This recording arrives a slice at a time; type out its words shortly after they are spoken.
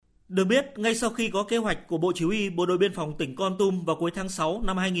Được biết, ngay sau khi có kế hoạch của Bộ Chỉ huy Bộ đội Biên phòng tỉnh Kon Tum vào cuối tháng 6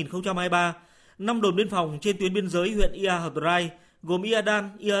 năm 2023, 5 đồn biên phòng trên tuyến biên giới huyện Ia Hờ Rai gồm Ia Dan,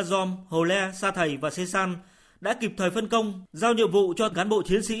 Ia Dom, Hồ Le, Sa Thầy và Sê San đã kịp thời phân công, giao nhiệm vụ cho cán bộ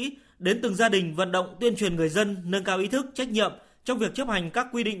chiến sĩ đến từng gia đình vận động tuyên truyền người dân nâng cao ý thức, trách nhiệm trong việc chấp hành các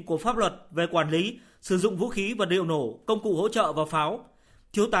quy định của pháp luật về quản lý, sử dụng vũ khí vật liệu nổ, công cụ hỗ trợ và pháo.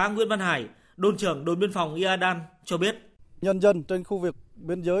 Thiếu tá Nguyễn Văn Hải, đồn trưởng đồn biên phòng Ia Dan cho biết. Nhân dân trên khu vực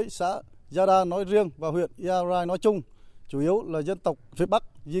biên giới xã Gia Đa nói riêng và huyện Ia Rai nói chung, chủ yếu là dân tộc phía Bắc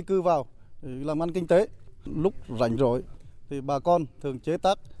di cư vào làm ăn kinh tế. Lúc rảnh rỗi thì bà con thường chế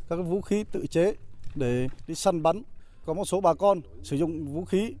tác các vũ khí tự chế để đi săn bắn. Có một số bà con sử dụng vũ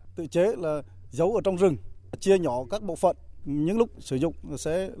khí tự chế là giấu ở trong rừng, chia nhỏ các bộ phận, những lúc sử dụng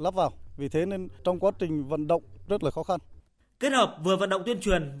sẽ lắp vào. Vì thế nên trong quá trình vận động rất là khó khăn. Kết hợp vừa vận động tuyên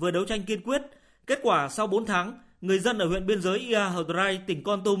truyền vừa đấu tranh kiên quyết, kết quả sau 4 tháng, người dân ở huyện biên giới Ia Hờ Rai, tỉnh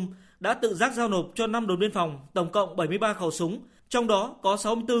Kon Tum đã tự giác giao nộp cho 5 đồn biên phòng tổng cộng 73 khẩu súng, trong đó có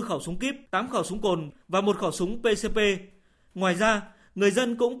 64 khẩu súng kíp, 8 khẩu súng cồn và 1 khẩu súng PCP. Ngoài ra, người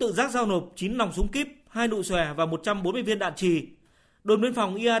dân cũng tự giác giao nộp 9 nòng súng kíp, 2 nụ xòe và 140 viên đạn chì. Đồn biên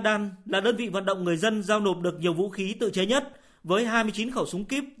phòng Ia Dan là đơn vị vận động người dân giao nộp được nhiều vũ khí tự chế nhất với 29 khẩu súng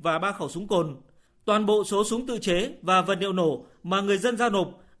kíp và 3 khẩu súng cồn. Toàn bộ số súng tự chế và vật liệu nổ mà người dân giao nộp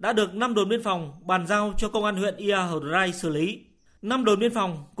đã được 5 đồn biên phòng bàn giao cho công an huyện Ia Hờ Rai xử lý. 5 đồn biên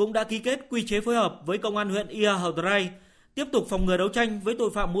phòng cũng đã ký kết quy chế phối hợp với công an huyện Ia Hờ Rai tiếp tục phòng ngừa đấu tranh với tội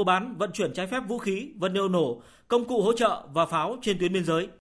phạm mua bán, vận chuyển trái phép vũ khí, vật liệu nổ, công cụ hỗ trợ và pháo trên tuyến biên giới.